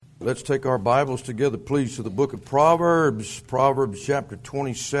Let's take our Bibles together, please, to the book of Proverbs, Proverbs chapter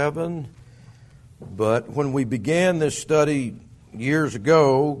 27. But when we began this study years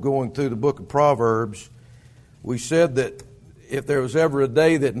ago, going through the book of Proverbs, we said that if there was ever a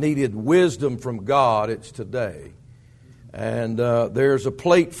day that needed wisdom from God, it's today. And there's a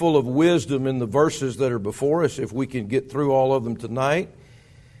plate full of wisdom in the verses that are before us, if we can get through all of them tonight.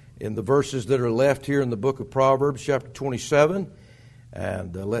 In the verses that are left here in the book of Proverbs, chapter 27.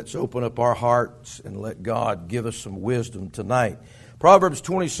 And let's open up our hearts and let God give us some wisdom tonight. Proverbs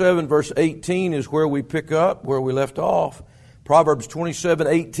 27 verse 18 is where we pick up, where we left off. Proverbs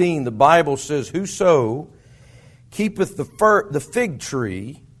 27:18, the Bible says, "Whoso keepeth the fig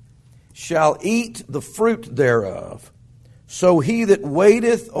tree shall eat the fruit thereof. So he that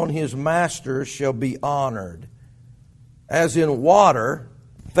waiteth on his master shall be honored. As in water,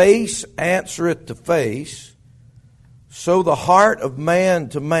 face answereth to face, so the heart of man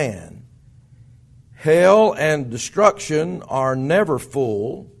to man. Hell and destruction are never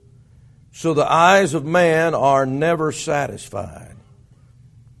full, so the eyes of man are never satisfied.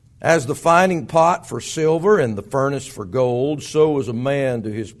 As the finding pot for silver and the furnace for gold, so is a man to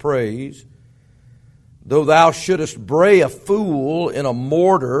his praise. Though thou shouldest bray a fool in a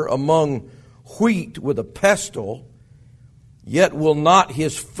mortar among wheat with a pestle, yet will not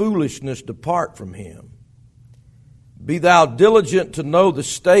his foolishness depart from him. Be thou diligent to know the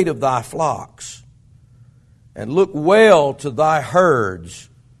state of thy flocks, and look well to thy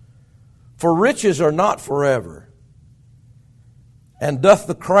herds. For riches are not forever, and doth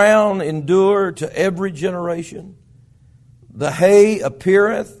the crown endure to every generation? The hay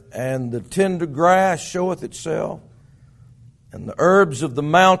appeareth, and the tender grass showeth itself, and the herbs of the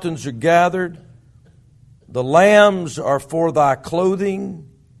mountains are gathered. The lambs are for thy clothing,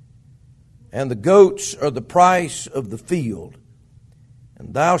 and the goats are the price of the field.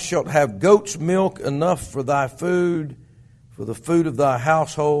 And thou shalt have goat's milk enough for thy food, for the food of thy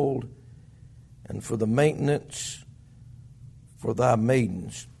household, and for the maintenance for thy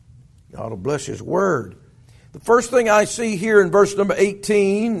maidens." God will bless His word. The first thing I see here in verse number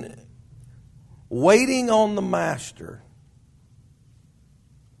 18, waiting on the master.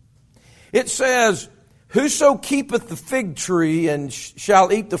 It says, "Whoso keepeth the fig tree and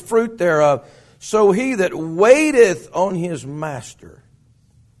shall eat the fruit thereof, so he that waiteth on his master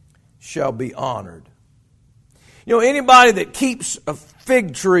shall be honored." You know, anybody that keeps a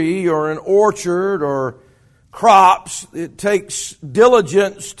fig tree or an orchard or crops, it takes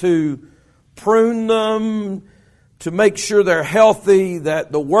diligence to prune them, to make sure they're healthy,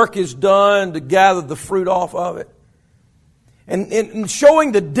 that the work is done to gather the fruit off of it. And in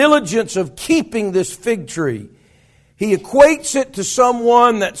showing the diligence of keeping this fig tree, he equates it to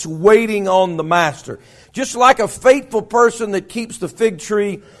someone that's waiting on the master. Just like a faithful person that keeps the fig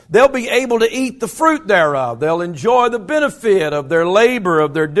tree, they'll be able to eat the fruit thereof. They'll enjoy the benefit of their labor,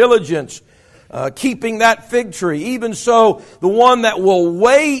 of their diligence, keeping that fig tree. Even so, the one that will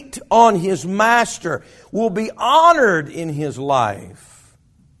wait on his master will be honored in his life.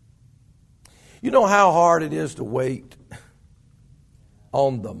 You know how hard it is to wait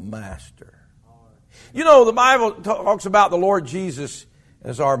on the master. You know, the Bible talks about the Lord Jesus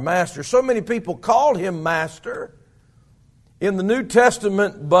as our master. So many people called him master in the New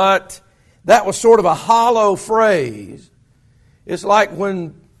Testament, but that was sort of a hollow phrase. It's like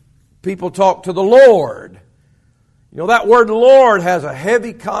when people talk to the Lord. You know, that word Lord has a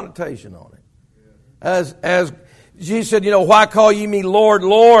heavy connotation on it. As Jesus said, you know, "Why call ye me Lord,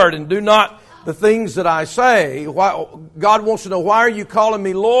 Lord, and do not the things that I say?" God wants to know, why are you calling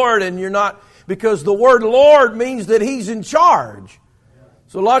me Lord and you're not? Because the word Lord means that He's in charge.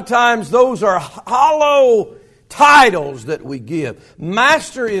 So a lot of times those are hollow titles that we give.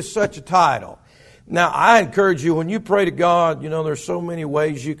 Master is such a title. Now, I encourage you, when you pray to God, you know, there's so many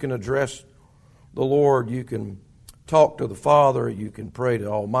ways you can address the Lord. You can talk to the Father. You can pray to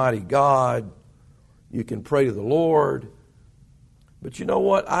Almighty God. You can pray to the Lord. But you know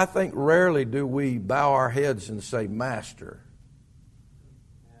what? I think rarely do we bow our heads and say, "Master."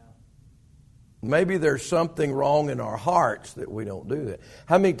 Maybe there's something wrong in our hearts that we don't do that.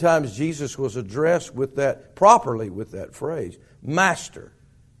 How many times Jesus was addressed with that, properly with that phrase? Master.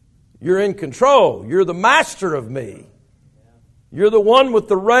 You're in control. You're the master of me. You're the one with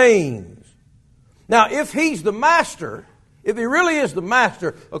the reins. Now, if He's the master, if He really is the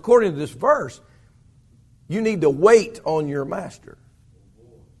master, according to this verse, you need to wait on your master.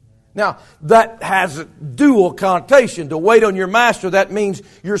 Now, that has a dual connotation. To wait on your master, that means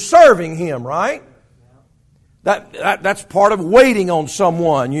you're serving Him, right? That's part of waiting on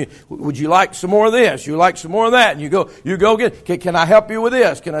someone. Would you like some more of this? You like some more of that? And you go get, can I help you with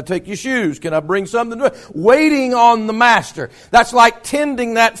this? Can I take your shoes? Can I bring something to it? Waiting on the master. That's like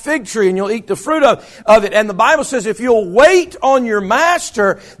tending that fig tree and you'll eat the fruit of it. And the Bible says if you'll wait on your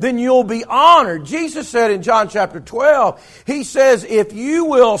master, then you'll be honored. Jesus said in John chapter 12, He says, if you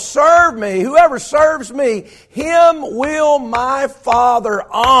will serve me, whoever serves me, him will my Father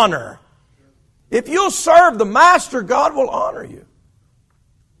honor. If you'll serve the master, God will honor you.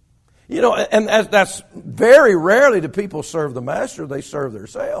 You know, and that's very rarely do people serve the master. They serve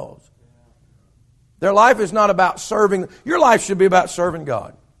themselves. Their life is not about serving. Your life should be about serving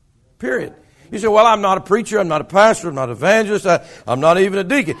God. Period. You say, well, I'm not a preacher. I'm not a pastor. I'm not an evangelist. I'm not even a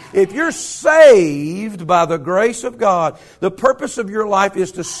deacon. If you're saved by the grace of God, the purpose of your life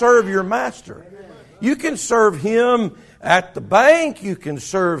is to serve your master. You can serve Him at the bank. You can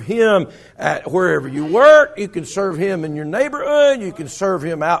serve Him at wherever you work. You can serve Him in your neighborhood. You can serve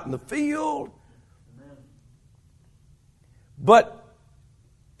Him out in the field. But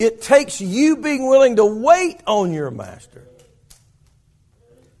it takes you being willing to wait on your master.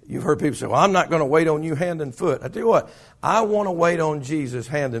 You've heard people say, well, I'm not going to wait on you hand and foot. I tell you what, I want to wait on Jesus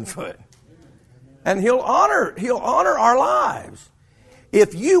hand and foot. And He'll honor our lives.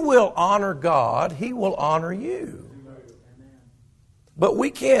 If you will honor God, He will honor you. But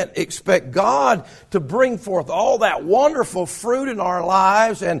we can't expect God to bring forth all that wonderful fruit in our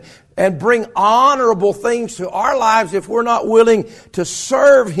lives and bring honorable things to our lives if we're not willing to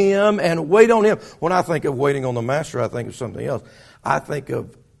serve Him and wait on Him. When I think of waiting on the master, I think of something else. I think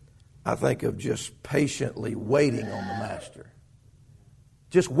of just patiently waiting on the master.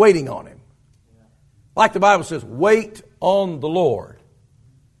 Just waiting on Him. Like the Bible says, wait on the Lord.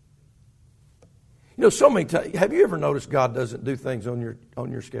 You know, so many times, have you ever noticed God doesn't do things on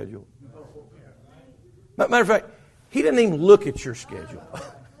your schedule? Matter of fact, He didn't even look at your schedule.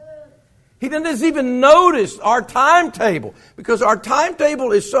 He doesn't even notice our timetable because our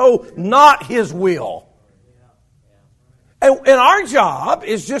timetable is so not His will. And our job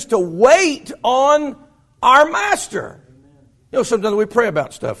is just to wait on our master. You know, sometimes we pray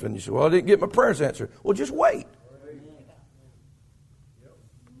about stuff and you say, well, I didn't get my prayers answered. Well, just wait.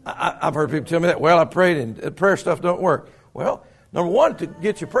 I've heard people tell me that, well, I prayed and prayer stuff don't work. Well, number one, to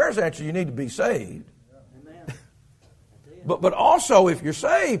get your prayers answered, you need to be saved. But also, if you're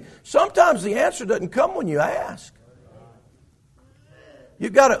saved, sometimes the answer doesn't come when you ask.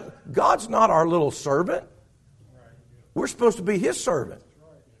 God's not our little servant. We're supposed to be His servant.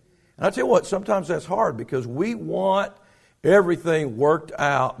 And I tell you what, sometimes that's hard because we want everything worked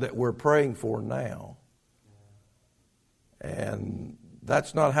out that we're praying for now. And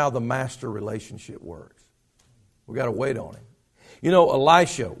that's not how the master relationship works. We've got to wait on Him. You know,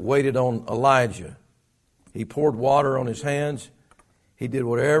 Elisha waited on Elijah. He poured water on his hands. He did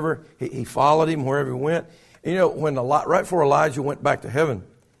whatever. He followed him wherever he went. And you know, right before Elijah went back to heaven,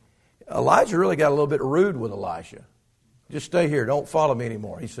 Elijah really got a little bit rude with Elisha. Just stay here. Don't follow me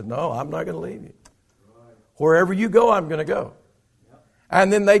anymore. He said, no, I'm not going to leave you. Wherever you go, I'm going to go.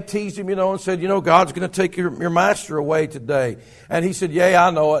 And then they teased him, and said, God's going to take your master away today. And he said, yeah, I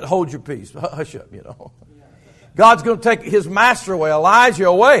know it. Hold your peace. Hush up, God's going to take His master away, Elijah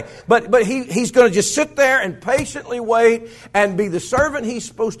away. But he's going to just sit there and patiently wait and be the servant He's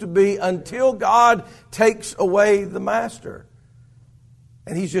supposed to be until God takes away the master.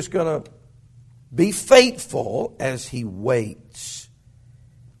 And he's just going to be faithful as he waits.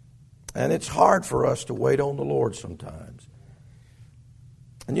 And it's hard for us to wait on the Lord sometimes.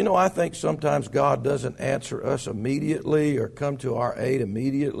 And I think sometimes God doesn't answer us immediately or come to our aid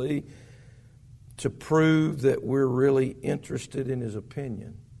immediately to prove that we're really interested in His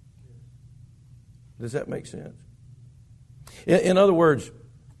opinion. Does that make sense? In other words,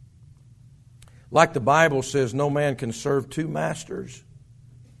 like the Bible says, no man can serve two masters.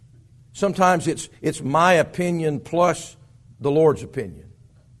 Sometimes it's my opinion plus the Lord's opinion.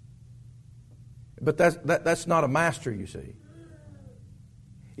 But that's not a master, you see.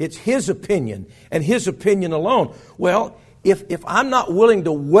 It's His opinion and His opinion alone. Well, if I'm not willing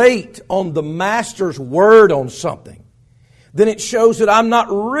to wait on the master's word on something, then it shows that I'm not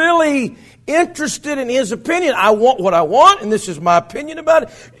really interested in His opinion. I want what I want, and this is my opinion about it.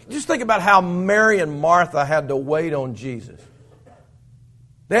 Just think about how Mary and Martha had to wait on Jesus.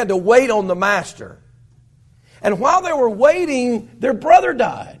 They had to wait on the master. And while they were waiting, their brother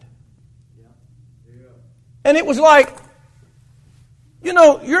died. And it was like,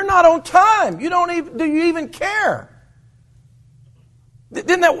 you're not on time. Do you even care?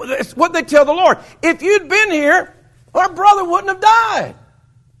 That's what they tell the Lord. If you'd been here, our brother wouldn't have died.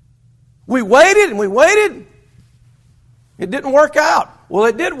 We waited and we waited. It didn't work out. Well,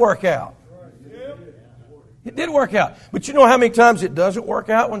 it did work out. It did work out. But you know how many times it doesn't work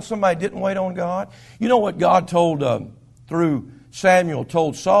out when somebody didn't wait on God? You know what God told through Samuel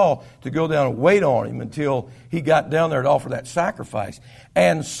told Saul to go down and wait on him until he got down there to offer that sacrifice.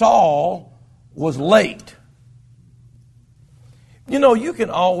 And Saul was late. You know, you can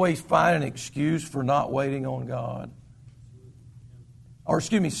always find an excuse for not waiting on God. Or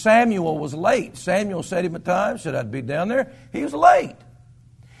excuse me, Samuel was late. Samuel said him at times, said I'd be down there. He was late.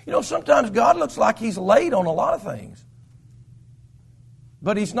 You know, sometimes God looks like He's late on a lot of things.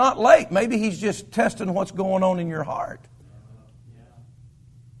 But He's not late. Maybe He's just testing what's going on in your heart.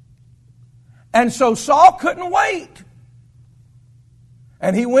 And so Saul couldn't wait.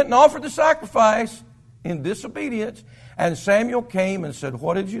 And he went and offered the sacrifice in disobedience. And Samuel came and said,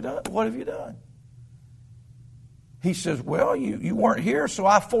 "What have you done? What have you done?" He says, "Well, you weren't here, so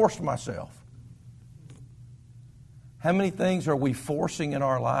I forced myself." How many things are we forcing in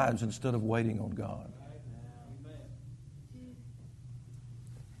our lives instead of waiting on God?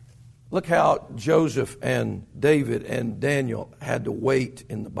 Look how Joseph and David and Daniel had to wait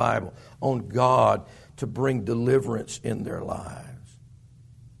in the Bible on God to bring deliverance in their lives.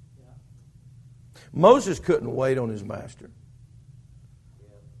 Moses couldn't wait on his master.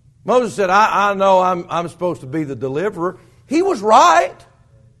 Moses said, I know I'm supposed to be the deliverer. He was right.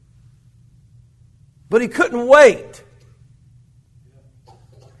 But he couldn't wait.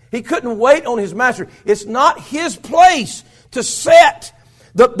 He couldn't wait on his master. It's not his place to set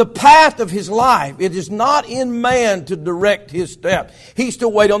the path of his life. It is not in man to direct his steps. He's to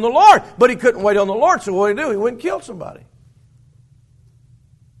wait on the Lord. But he couldn't wait on the Lord, so what did he do? He went and killed somebody.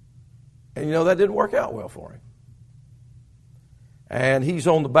 And you know, that didn't work out well for him. And he's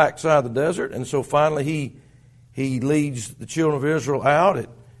on the backside of the desert, and so finally he leads the children of Israel out at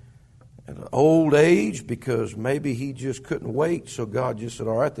an old age because maybe he just couldn't wait. So God just said,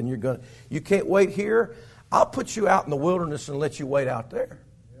 "All right, then you can't wait here. I'll put you out in the wilderness and let you wait out there."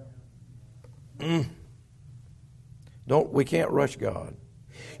 We can't rush God.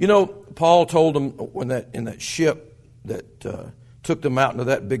 You know, Paul told them in that ship that took them out into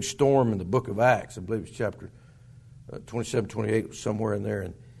that big storm in the book of Acts. I believe it's chapter 27, 28, somewhere in there.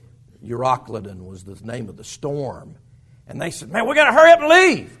 And Euroclydon was the name of the storm. And they said, "Man, we got to hurry up and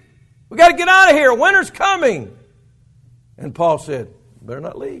leave. We got to get out of here. Winter's coming." And Paul said, "You better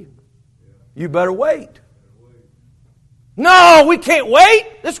not leave. You better wait." "No, we can't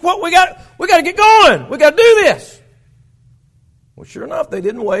wait. This is what we got. We got to get going. We got to do this." Well, sure enough, they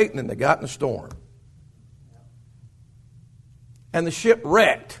didn't wait, and then they got in the storm. And the ship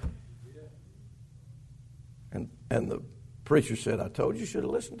wrecked. And the preacher said, "I told you should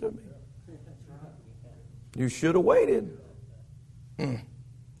have listened to me. You should have waited."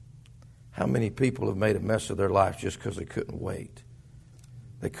 How many people have made a mess of their life just because they couldn't wait?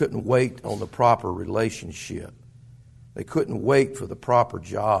 They couldn't wait on the proper relationship. They couldn't wait for the proper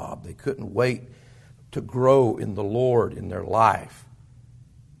job. They couldn't wait to grow in the Lord in their life.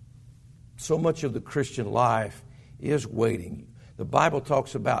 So much of the Christian life is waiting. The Bible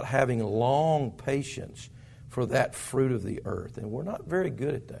talks about having long patience for that fruit of the earth, and we're not very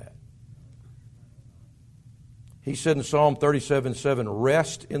good at that. He said in Psalm 37:7,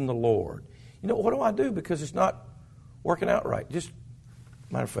 "Rest in the Lord." You know, what do I do because it's not working out right? Just,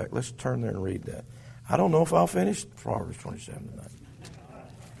 matter of fact, let's turn there and read that. I don't know if I'll finish Proverbs 27 tonight.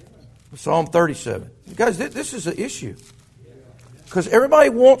 Psalm 37. Guys, this is an issue. Because everybody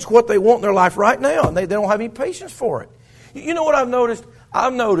wants what they want in their life right now, and they don't have any patience for it. You know what I've noticed?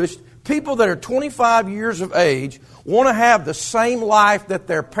 I've noticed people that are 25 years of age want to have the same life that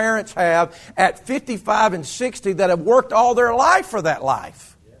their parents have at 55 and 60 that have worked all their life for that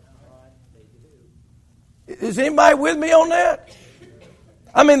life. Is anybody with me on that?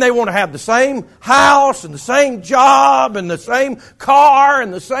 I mean, they want to have the same house and the same job and the same car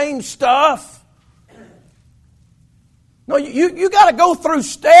and the same stuff. No, you got to go through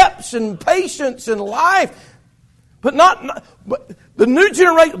steps and patience in life. But but the new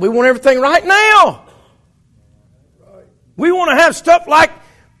generation, we want everything right now. We want to have stuff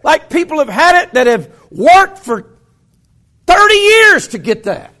like people have had it that have worked for 30 years to get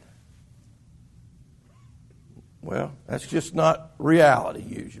that. Well, that's just not reality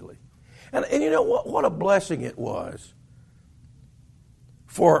usually. And you know what a blessing it was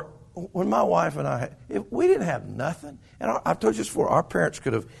for when my wife and I, if we didn't have nothing, and I've told you this before, our parents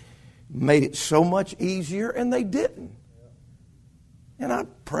could have made it so much easier, and they didn't. And I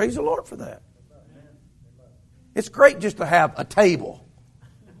praise the Lord for that. It's great just to have a table.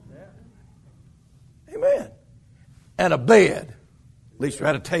 Amen. And a bed. At least we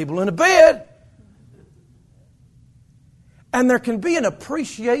had a table and a bed. And there can be an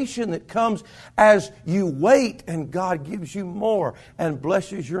appreciation that comes as you wait and God gives you more and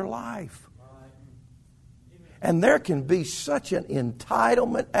blesses your life. And there can be such an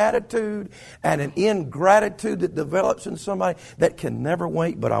entitlement attitude and an ingratitude that develops in somebody that can never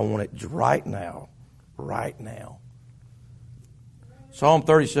wait, but I want it right now. Right now. Psalm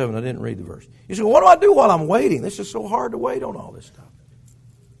 37, I didn't read the verse. You say, what do I do while I'm waiting? This is so hard to wait on all this stuff.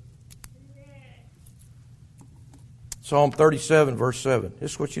 Psalm 37, verse 7.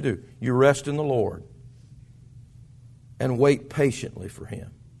 This is what you do. You rest in the Lord and wait patiently for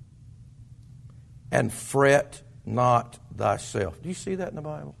Him. And fret not thyself. Do you see that in the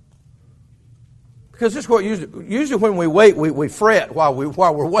Bible? Because this is what usually when we wait, we fret while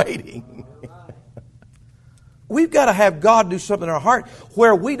we're waiting. We've got to have God do something in our heart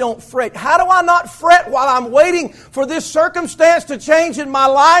where we don't fret. How do I not fret while I'm waiting for this circumstance to change in my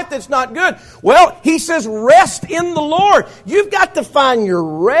life that's not good? Well, He says rest in the Lord. You've got to find your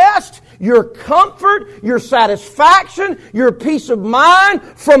rest, your comfort, your satisfaction, your peace of mind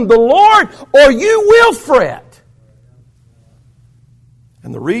from the Lord, or you will fret.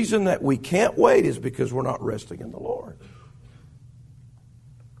 And the reason that we can't wait is because we're not resting in the Lord.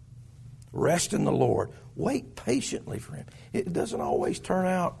 Rest in the Lord. Wait patiently for Him. It doesn't always turn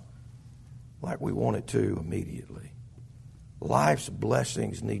out like we want it to immediately. Life's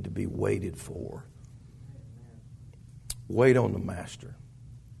blessings need to be waited for. Wait on the Master.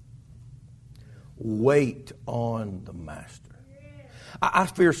 Wait on the Master. I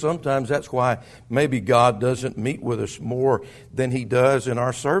fear sometimes that's why maybe God doesn't meet with us more than He does in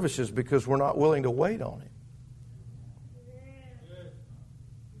our services, because we're not willing to wait on Him.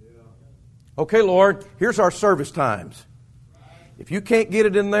 Okay, Lord, here's our service times. If you can't get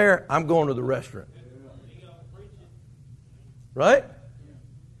it in there, I'm going to the restaurant. Right?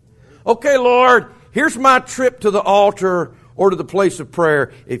 Okay, Lord, here's my trip to the altar or to the place of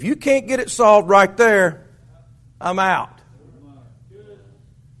prayer. If you can't get it solved right there, I'm out.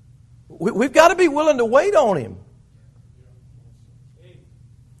 We've got to be willing to wait on Him.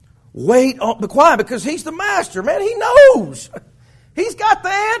 Wait on, be quiet, because He's the Master, man. He knows. He's got the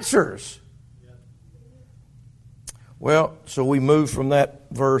answers. Well, so we move from that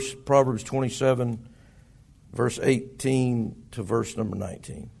verse, Proverbs 27, verse 18 to verse number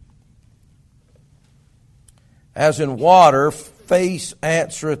 19. As in water, face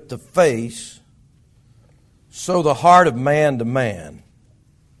answereth to face, so the heart of man to man.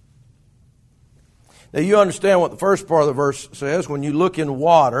 Now you understand what the first part of the verse says. When you look in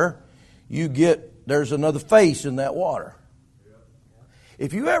water, there's another face in that water.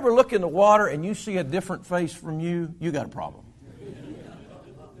 If you ever look in the water and you see a different face from you, you got a problem.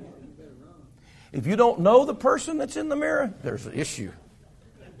 If you don't know the person that's in the mirror, there's an issue.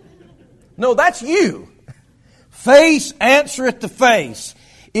 No, that's you. Face answereth to face.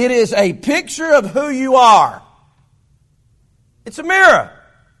 It is a picture of who you are. It's a mirror,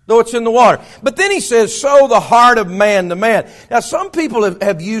 though it's in the water. But then he says, so the heart of man to man. Now, some people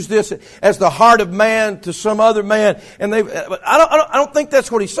have used this as the heart of man to some other man, and I don't think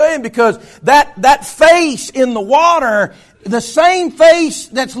that's what he's saying, because that face in the water, the same face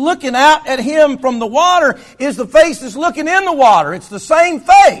that's looking out at him from the water is the face that's looking in the water. It's the same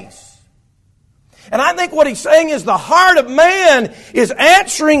face. And I think what he's saying is the heart of man is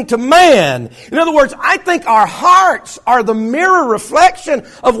answering to man. In other words, I think our hearts are the mirror reflection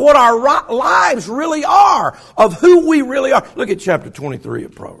of what our lives really are, of who we really are. Look at chapter 23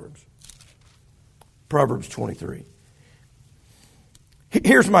 of Proverbs. Proverbs 23.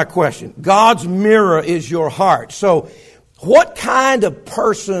 Here's my question. God's mirror is your heart. So what kind of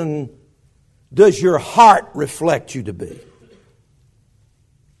person does your heart reflect you to be?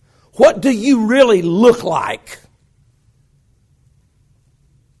 What do you really look like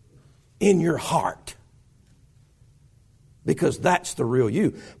in your heart? Because that's the real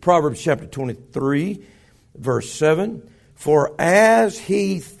you. Proverbs chapter 23, verse 7. For as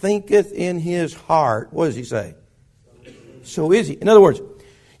he thinketh in his heart, what does he say? So is he. In other words,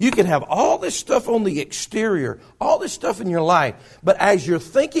 you can have all this stuff on the exterior, all this stuff in your life, but as you're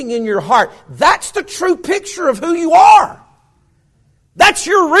thinking in your heart, that's the true picture of who you are. That's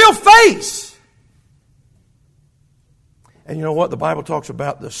your real face. And you know what? The Bible talks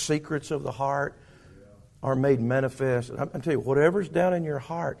about the secrets of the heart are made manifest. I'm going to tell you, whatever's down in your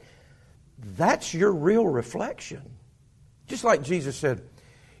heart, that's your real reflection. Just like Jesus said,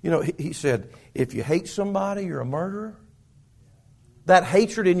 he said, if you hate somebody, you're a murderer. That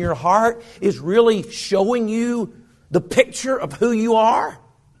hatred in your heart is really showing you the picture of who you are.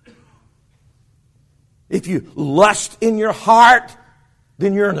 If you lust in your heart,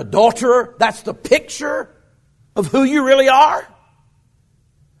 then you're an adulterer. That's the picture of who you really are?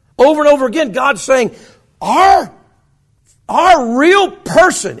 Over and over again, God's saying, our real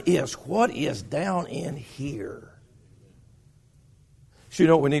person is what is down in here. So you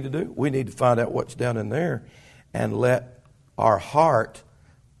know what we need to do? We need to find out what's down in there and let our heart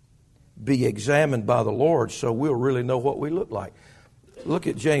be examined by the Lord so we'll really know what we look like. Look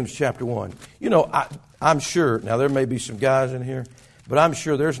at James chapter 1. You know, I'm sure, now there may be some guys in here, but I'm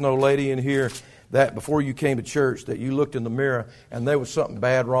sure there's no lady in here that before you came to church that you looked in the mirror and there was something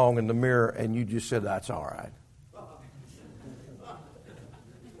bad wrong in the mirror and you just said, that's all right.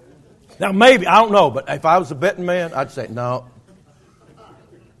 Now maybe, I don't know, but if I was a betting man, I'd say no.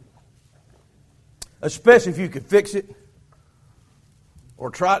 Especially if you could fix it.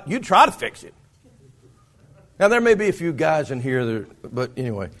 Or you'd try to fix it. Now there may be a few guys in here that, but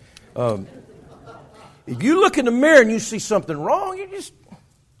anyway. If you look in the mirror and you see something wrong, you just...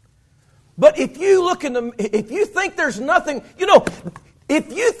 But if you think there's nothing,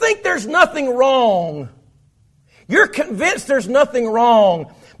 if you think there's nothing wrong, you're convinced there's nothing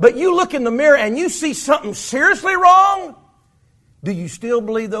wrong, but you look in the mirror and you see something seriously wrong, do you still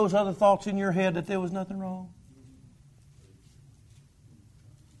believe those other thoughts in your head that there was nothing wrong?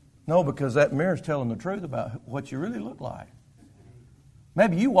 No, because that mirror's telling the truth about what you really look like.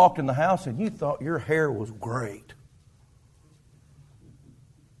 Maybe you walked in the house and you thought your hair was great.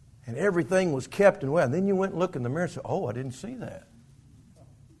 And everything was kept and well. And then you went and looked in the mirror and said, oh, I didn't see that.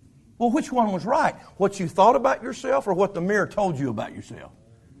 Well, which one was right? What you thought about yourself or what the mirror told you about yourself?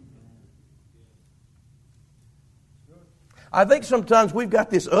 I think sometimes we've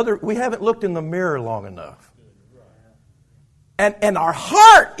got we haven't looked in the mirror long enough. And our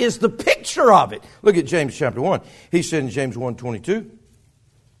heart is the picture of it. Look at James chapter 1. He said in James 1:22,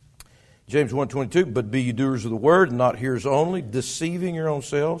 James 1:22, but be ye doers of the word and not hearers only, deceiving your own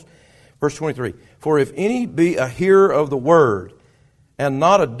selves. Verse 23, for if any be a hearer of the word and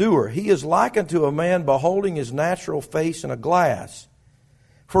not a doer, he is like unto a man beholding his natural face in a glass.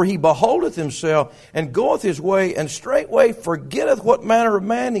 For he beholdeth himself and goeth his way, and straightway forgetteth what manner of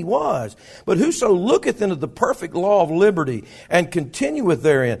man he was. But whoso looketh into the perfect law of liberty and continueth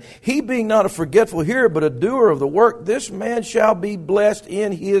therein, he being not a forgetful hearer, but a doer of the work, this man shall be blessed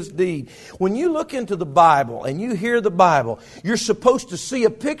in his deed. When you look into the Bible and you hear the Bible, you're supposed to see a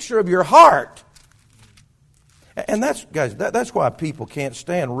picture of your heart. And that's why people can't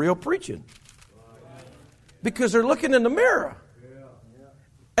stand real preaching. Because they're looking in the mirror.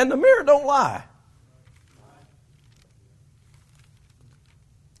 And the mirror don't lie.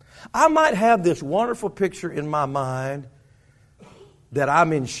 I might have this wonderful picture in my mind that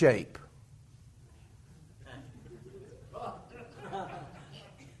I'm in shape.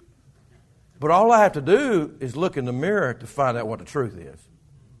 But all I have to do is look in the mirror to find out what the truth is.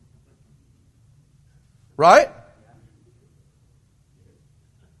 Right?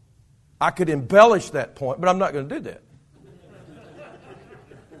 I could embellish that point, but I'm not going to do that.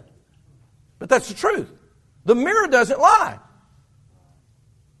 But that's the truth. The mirror doesn't lie.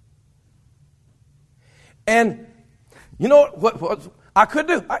 And you know what I could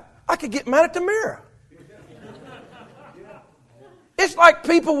do? I could get mad at the mirror. It's like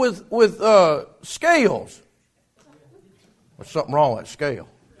people with scales. There's something wrong with that scale.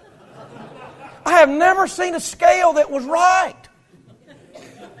 I have never seen a scale that was right.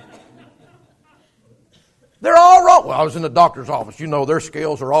 They're all wrong. Well, I was in the doctor's office. You know, their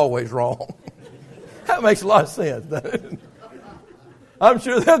scales are always wrong. That makes a lot of sense, doesn't it? I'm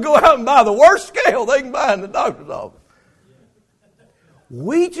sure they'll go out and buy the worst scale they can buy in the doctor's office.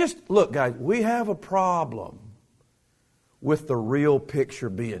 Look, guys, we have a problem with the real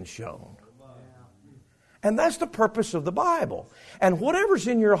picture being shown. And that's the purpose of the Bible. And whatever's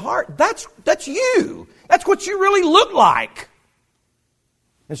in your heart, that's you. That's what you really look like.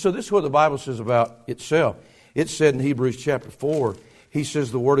 And so this is what the Bible says about itself. It said in Hebrews chapter 4, he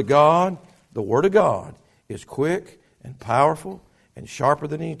says the Word of God is quick and powerful and sharper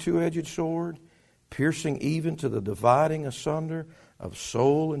than any two-edged sword, piercing even to the dividing asunder of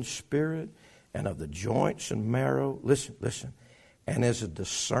soul and spirit and of the joints and marrow. Listen. And is a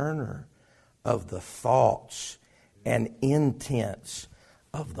discerner of the thoughts and intents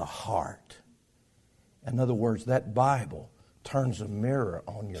of the heart. In other words, that Bible turns a mirror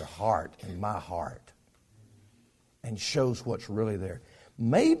on your heart and my heart and shows what's really there.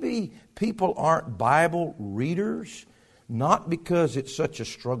 Maybe people aren't Bible readers, not because it's such a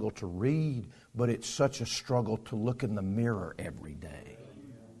struggle to read, but it's such a struggle to look in the mirror every day.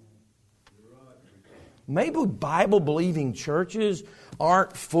 maybe Bible-believing churches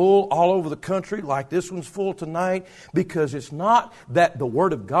aren't full all over the country like this one's full tonight, because it's not that the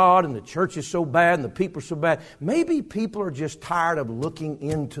Word of God and the church is so bad and the people are so bad. Maybe people are just tired of looking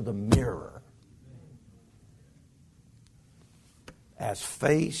into the mirror. As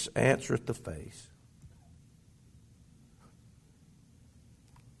face answereth the face.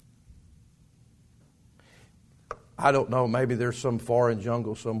 I don't know, maybe there's some foreign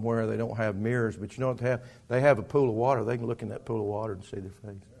jungle somewhere they don't have mirrors, but you know what they have? They have a pool of water. They can look in that pool of water and see their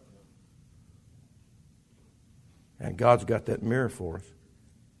face. And God's got that mirror for us.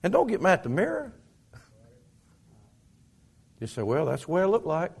 And don't get mad at the mirror. Just say, well, that's the way I look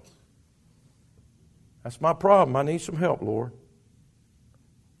like. That's my problem. I need some help, Lord.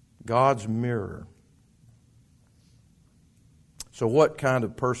 God's mirror. So what kind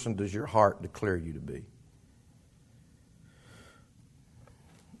of person does your heart declare you to be?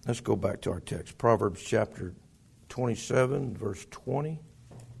 Let's go back to our text. Proverbs chapter 27, verse 20.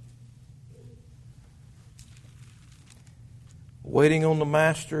 Waiting on the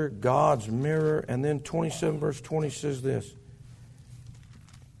master, God's mirror. And then 27 verse 20 says this.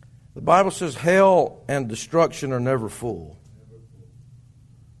 The Bible says hell and destruction are never full.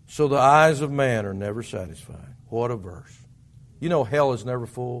 So the eyes of man are never satisfied. What a verse. You know hell is never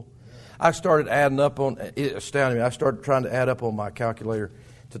full. I started adding up on, it astounded me. I started trying to add up on my calculator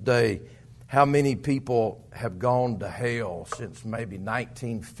today how many people have gone to hell since maybe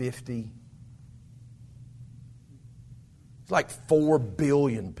 1950. It's like 4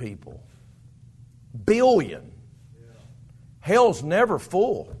 billion people. Billion. Hell's never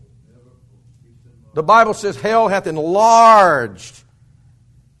full. The Bible says hell hath enlarged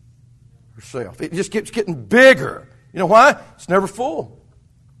herself. It just keeps getting bigger. You know why? It's never full.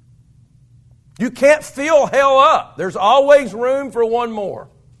 You can't fill hell up. There's always room for one more.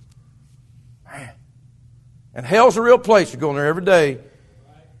 Man. And hell's a real place. You're going there every day.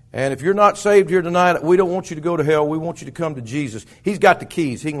 And if you're not saved here tonight, we don't want you to go to hell. We want you to come to Jesus. He's got the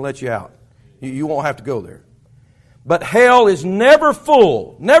keys. He can let you out. You won't have to go there. But hell is never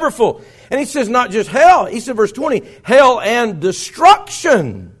full. Never full. And he says not just hell. He said, verse 20, hell and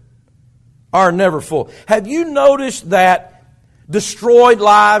destruction are never full. Have you noticed that destroyed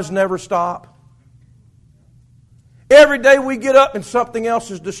lives never stop? Every day we get up and something else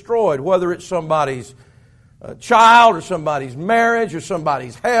is destroyed, whether it's somebody's child or somebody's marriage or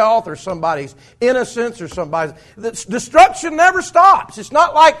somebody's health or somebody's innocence or somebody's... The destruction never stops. It's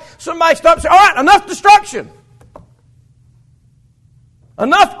not like somebody stops and says, all right, enough destruction.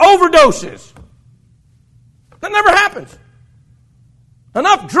 Enough overdoses. That never happens.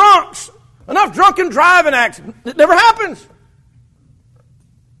 Enough drunks. Enough drunken driving accidents. It never happens.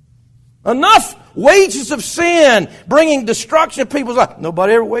 Enough wages of sin bringing destruction to people's lives.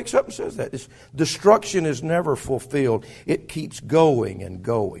 Nobody ever wakes up and says that. This destruction is never fulfilled. It keeps going and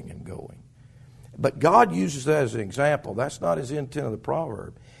going and going. But God uses that as an example. That's not his intent of the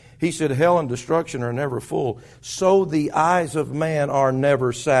proverb. He said, hell and destruction are never full, so the eyes of man are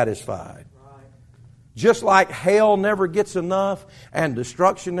never satisfied. Right. Just like hell never gets enough and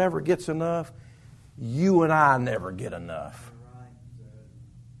destruction never gets enough, you and I never get enough.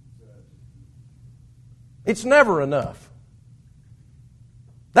 It's never enough.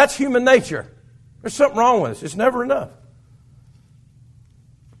 That's human nature. There's something wrong with us. It's never enough.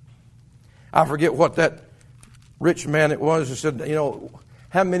 I forget what that rich man it was who said, you know,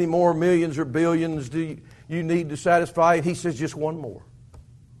 how many more millions or billions do you need to satisfy? He says just one more.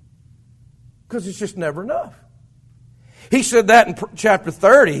 Because it's just never enough. He said that in chapter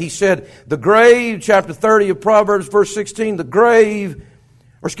 30. He said the grave, chapter 30 of Proverbs, verse 16, the grave...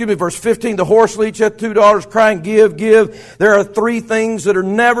 verse 15, the horse leech hath 2 daughters, crying, give, give. There are 3 things that are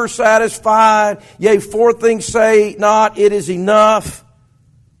never satisfied. Yea, 4 things say not, it is enough.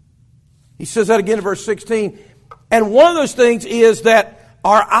 He says that again in verse 16. And one of those things is that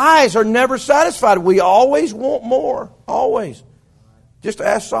our eyes are never satisfied. We always want more. Always. Just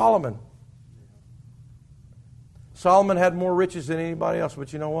ask Solomon. Solomon had more riches than anybody else,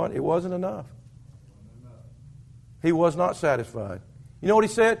 but you know what? It wasn't enough. He was not satisfied. You know what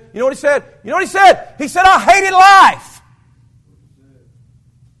he said? You know what he said? You know what he said? He said, I hated life.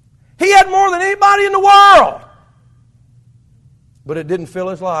 He had more than anybody in the world. But it didn't fill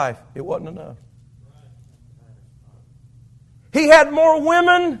his life. It wasn't enough. He had more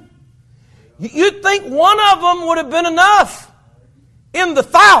women. You'd think one of them would have been enough in the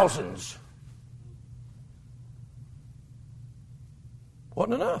thousands.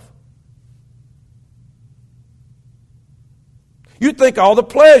 Wasn't enough. You'd think all the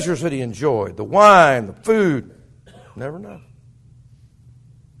pleasures that he enjoyed, the wine, the food, never enough.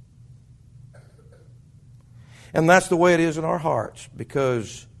 And that's the way it is in our hearts,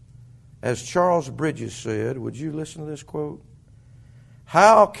 because as Charles Bridges said, would you listen to this quote?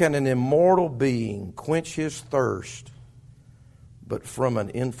 How can an immortal being quench his thirst but from an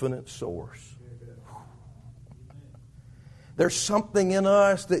infinite source? There's something in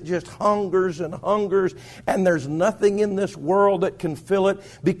us that just hungers and hungers, and there's nothing in this world that can fill it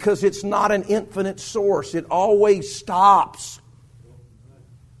because it's not an infinite source. It always stops.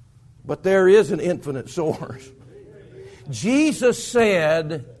 But there is an infinite source. Jesus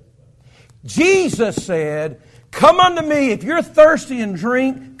said, come unto me, if you're thirsty and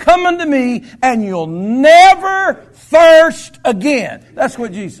drink, come unto me and you'll never thirst again. That's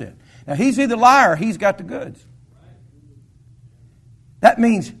what Jesus said. Now, He's either liar or He's got the goods. That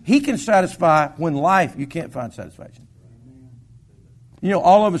means He can satisfy when life you can't find satisfaction. You know,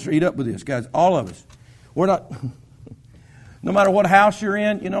 all of us are eat up with this, guys. All of us. We're not, no matter what house you're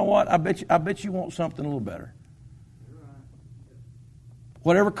in, you know what? I bet you want something a little better.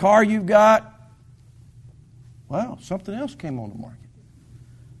 Whatever car you've got, wow, something else came on the market.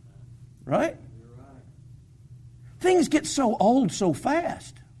 Right? Things get so old so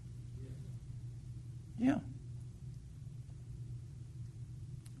fast. Yeah.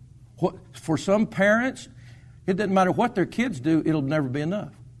 For some parents, it doesn't matter what their kids do, it'll never be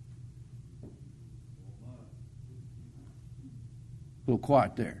enough. A little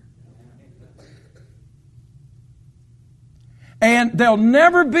quiet there. And there'll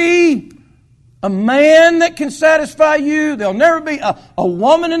never be a man that can satisfy you. There'll never be a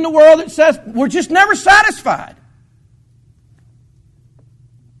woman in the world that says, we're just never satisfied.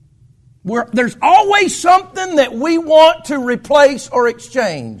 There's always something that we want to replace or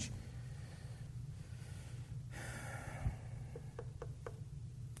exchange.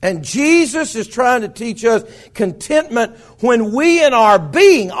 And Jesus is trying to teach us contentment when we in our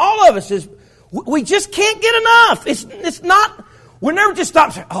being, all of us, we just can't get enough. It's not, we never just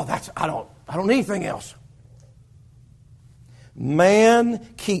stop saying, oh, I don't need anything else.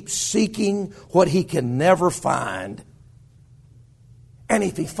 Man keeps seeking what he can never find. And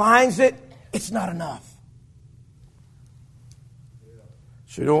if he finds it, it's not enough.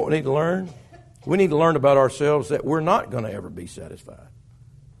 So you know what we need to learn? We need to learn about ourselves that we're not going to ever be satisfied.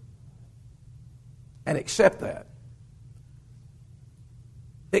 And accept that.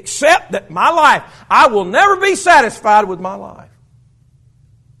 Accept that my life, I will never be satisfied with my life.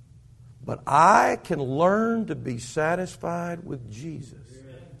 But I can learn to be satisfied with Jesus.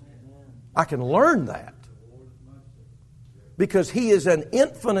 I can learn that. Because He is an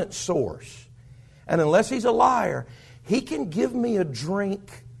infinite source. And unless He's a liar, He can give me a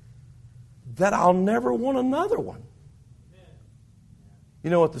drink that I'll never want another one. You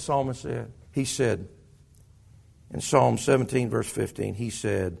know what the psalmist said? He said, in Psalm 17, verse 15, he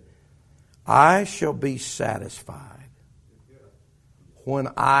said, I shall be satisfied when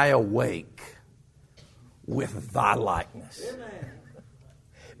I awake with thy likeness.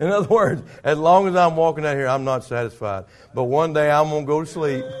 In other words, as long as I'm walking out here, I'm not satisfied. But one day I'm going to go to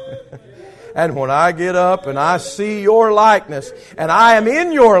sleep. And when I get up and I see your likeness, and I am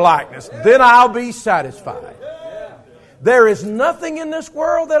in your likeness, then I'll be satisfied. There is nothing in this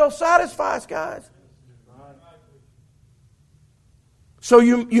world that'll satisfy us, guys. So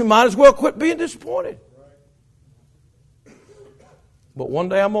you might as well quit being disappointed. But one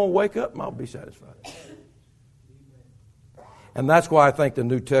day I'm going to wake up and I'll be satisfied. And that's why I think the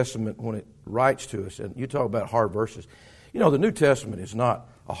New Testament, when it writes to us, and you talk about hard verses, you know, the New Testament is not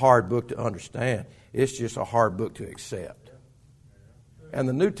a hard book to understand. It's just a hard book to accept. And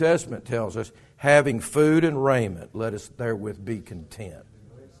the New Testament tells us, having food and raiment, let us therewith be content.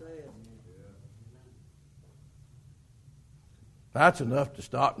 That's enough to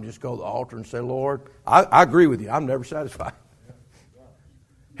stop and just go to the altar and say, Lord, I agree with you. I'm never satisfied.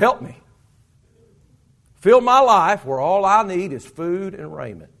 Help me. Fill my life where all I need is food and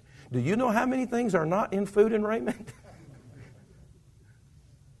raiment. Do you know how many things are not in food and raiment?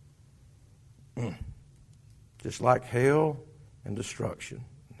 Just like hell and destruction.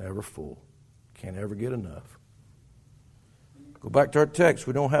 Never full. Can't ever get enough. Go back to our text.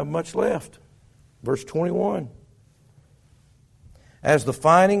 We don't have much left. Verse 21. As the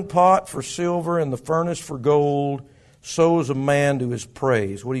fining pot for silver and the furnace for gold, so is a man to his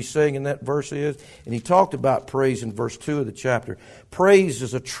praise. What he's saying in that verse is, and he talked about praise in verse 2 of the chapter, praise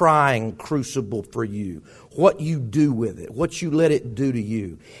is a trying crucible for you. What you do with it, what you let it do to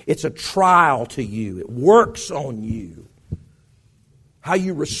you. It's a trial to you. It works on you. How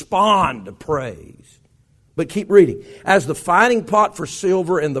you respond to praise. But keep reading. As the fining pot for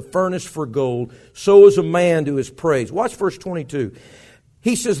silver and the furnace for gold, so is a man to his praise. Watch verse 22.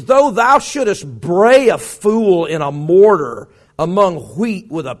 He says, though thou shouldest bray a fool in a mortar among wheat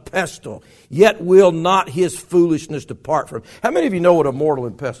with a pestle, yet will not his foolishness depart from him. How many of you know what a mortar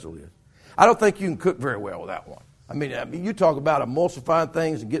and pestle is? I don't think you can cook very well with that one. I mean, you talk about emulsifying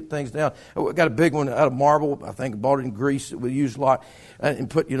things and getting things down. I got a big one out of marble. I think I bought it in Greece that we use a lot. And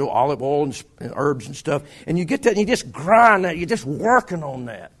put, olive oil and herbs and stuff. And you get that and you just grind that. You're just working on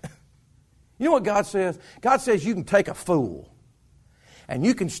that. You know what God says? God says you can take a fool and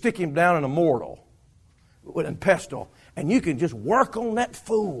you can stick him down in a mortar and pestle. And you can just work on that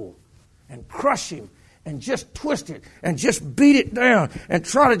fool and crush him and just twist it and just beat it down and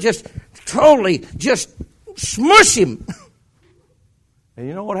try to just totally just smush him. And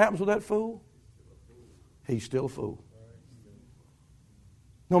you know what happens with that fool? He's still a fool.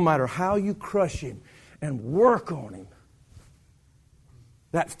 No matter how you crush him and work on him,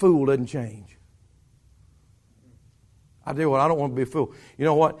 that fool doesn't change. I tell you what, I don't want to be a fool. You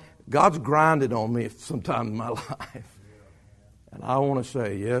know what? God's grinded on me sometime in my life. And I want to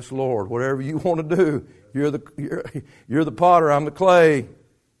say, yes, Lord, whatever you want to do. You're the potter, I'm the clay.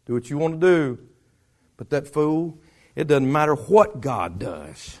 Do what you want to do. But that fool, it doesn't matter what God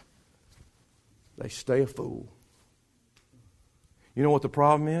does. They stay a fool. You know what the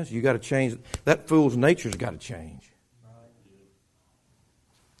problem is? You got to change. That fool's nature's got to change.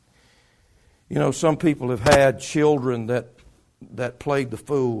 Some people have had children that played the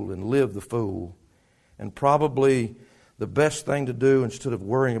fool and lived the fool. And probably the best thing to do, instead of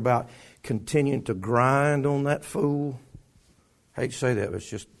worrying about continuing to grind on that fool, I hate to say that, but it's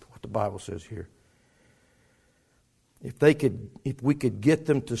just what the Bible says here. If we could get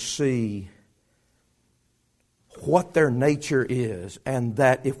them to see what their nature is, and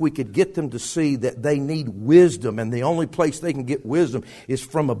that if we could get them to see that they need wisdom, and the only place they can get wisdom is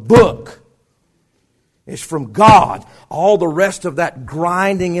from a book. It's from God. All the rest of that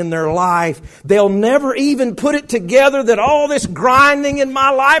grinding in their life, they'll never even put it together that all this grinding in my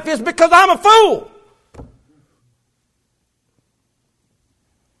life is because I'm a fool.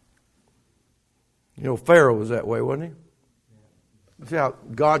 Pharaoh was that way, wasn't he? See how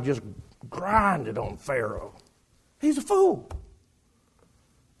God just grinded on Pharaoh. He's a fool.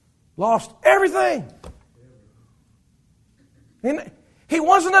 Lost everything. And he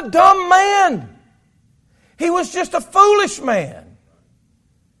wasn't a dumb man. He was just a foolish man.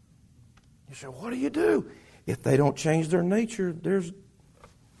 You say, what do you do? If they don't change their nature,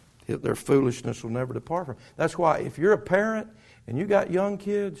 their foolishness will never depart from them. That's why if you're a parent and you got young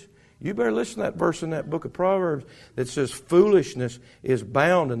kids, you better listen to that verse in that book of Proverbs that says foolishness is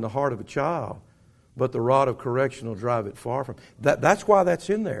bound in the heart of a child, but the rod of correction will drive it far from. That's why that's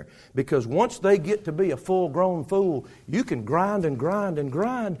in there. Because once they get to be a full-grown fool, you can grind and grind and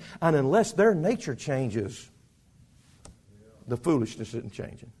grind, and unless their nature changes, the foolishness isn't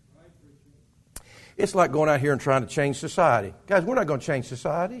changing. It's like going out here and trying to change society. Guys, we're not going to change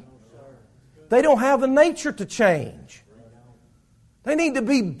society. They don't have the nature to change. They need to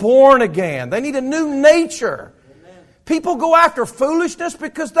be born again. They need a new nature. People go after foolishness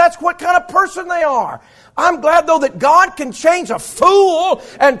because that's what kind of person they are. I'm glad, though, that God can change a fool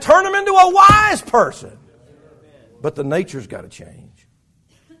and turn him into a wise person. But the nature's got to change.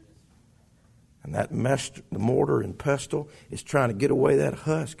 And that the mortar and pestle is trying to get away that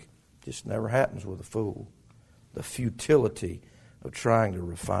husk. Just never happens with a fool. The futility of trying to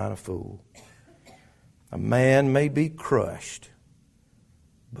refine a fool. A man may be crushed,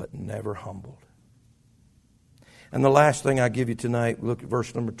 but never humbled. And the last thing I give you tonight, look at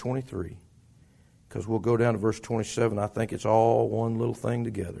verse number 23. Because we'll go down to verse 27. I think it's all one little thing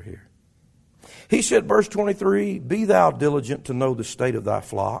together here. He said, verse 23, be thou diligent to know the state of thy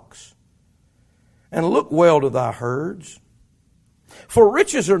flocks, and look well to thy herds. For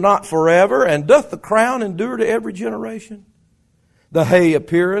riches are not forever, and doth the crown endure to every generation? The hay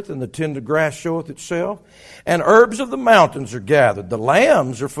appeareth, and the tender grass showeth itself, and herbs of the mountains are gathered. The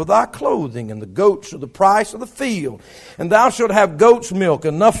lambs are for thy clothing, and the goats are the price of the field. And thou shalt have goat's milk,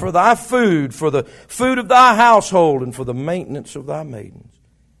 enough for thy food, for the food of thy household, and for the maintenance of thy maidens.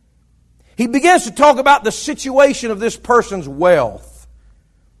 He begins to talk about the situation of this person's wealth.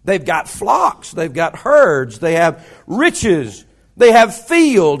 They've got flocks, they've got herds, they have riches, they have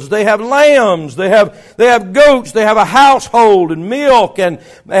fields, they have lambs, they have goats, they have a household and milk and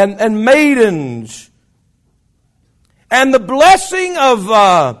maidens. And the blessing of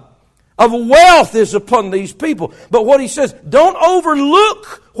wealth is upon these people. But what he says, don't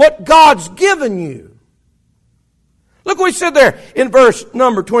overlook what God's given you. Look what he said there in verse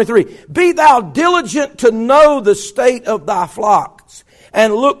number 23. Be thou diligent to know the state of thy flocks,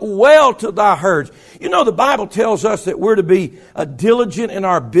 and look well to thy herds. You know, the Bible tells us that we're to be diligent in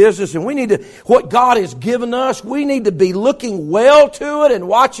our business, and we need to, what God has given us, we need to be looking well to it and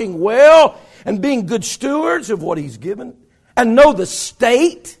watching well and being good stewards of what He's given and know the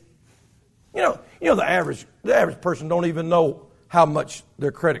state. You know the average person don't even know how much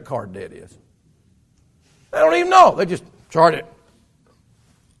their credit card debt is. They don't even know. They just chart it.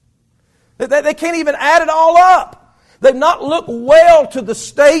 They can't even add it all up. They've not looked well to the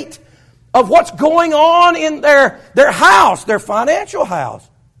state of what's going on in their house, their financial house.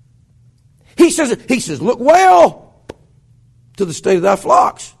 He says, look well to the state of thy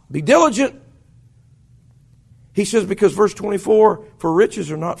flocks. Be diligent. He says, because verse 24, for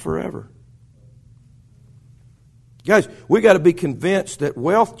riches are not forever. Guys, we got to be convinced that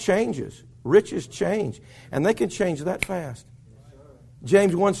wealth changes, riches change, and they can change that fast.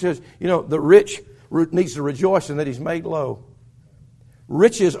 James 1 says, the rich needs to rejoice in that he's made low.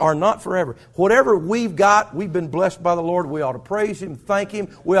 Riches are not forever. Whatever we've got, we've been blessed by the Lord. We ought to praise Him, thank Him.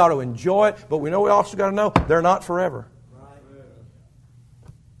 We ought to enjoy it. But we also got to know they're not forever.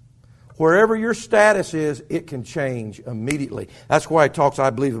 Wherever your status is, it can change immediately. That's why it talks, I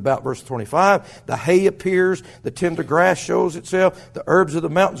believe, about verse 25. The hay appears, the tender grass shows itself, the herbs of the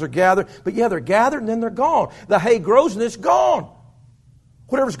mountains are gathered. But yeah, they're gathered and then they're gone. The hay grows and it's gone.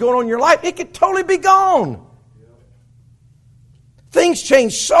 Whatever's going on in your life, it could totally be gone. Things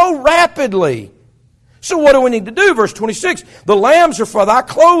change so rapidly. So what do we need to do? Verse 26, the lambs are for thy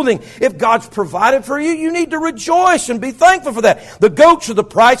clothing. If God's provided for you, you need to rejoice and be thankful for that. The goats are the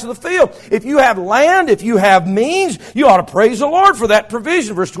price of the field. If you have land, if you have means, you ought to praise the Lord for that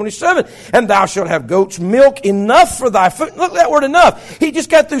provision. Verse 27, and thou shalt have goats' milk enough for thy food. Look at that word enough. He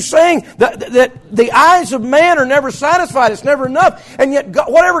just got through saying that the eyes of man are never satisfied. It's never enough. And yet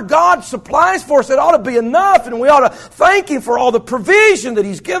whatever God supplies for us, it ought to be enough. And we ought to thank Him for all the provision that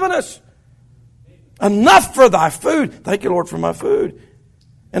He's given us. Enough for thy food. Thank you, Lord, for my food.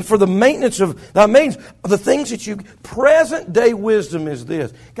 And for the maintenance of thy means, the things that you... Present day wisdom is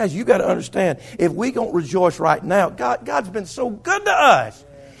this. Guys, you got to understand, if we don't rejoice right now, God's been so good to us.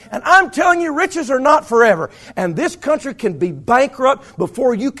 And I'm telling you, riches are not forever. And this country can be bankrupt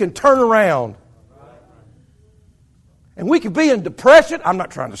before you can turn around. And we could be in depression. I'm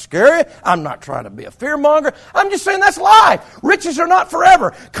not trying to scare you. I'm not trying to be a fearmonger. I'm just saying that's life. Riches are not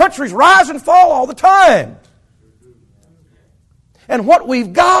forever. Countries rise and fall all the time. And what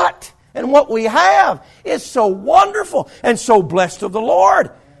we've got and what we have is so wonderful and so blessed of the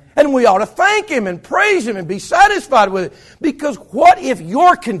Lord. And we ought to thank Him and praise Him and be satisfied with it. Because what if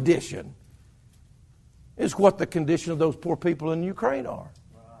your condition is what the condition of those poor people in Ukraine are?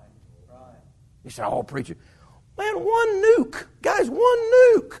 You say, oh, preacher... Man, one nuke. Guys, one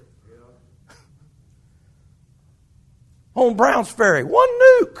nuke. On Browns Ferry. One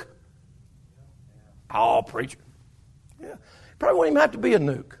nuke. Oh, preacher. Yeah. Probably won't even have to be a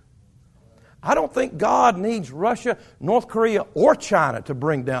nuke. I don't think God needs Russia, North Korea, or China to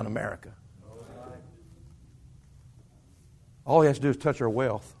bring down America. All He has to do is touch our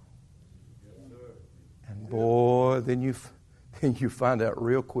wealth. And boy, then you find out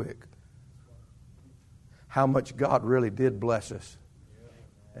real quick how much God really did bless us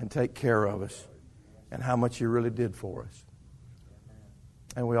and take care of us and how much He really did for us.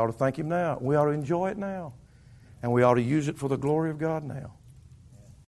 And we ought to thank Him now. We ought to enjoy it now. And we ought to use it for the glory of God now.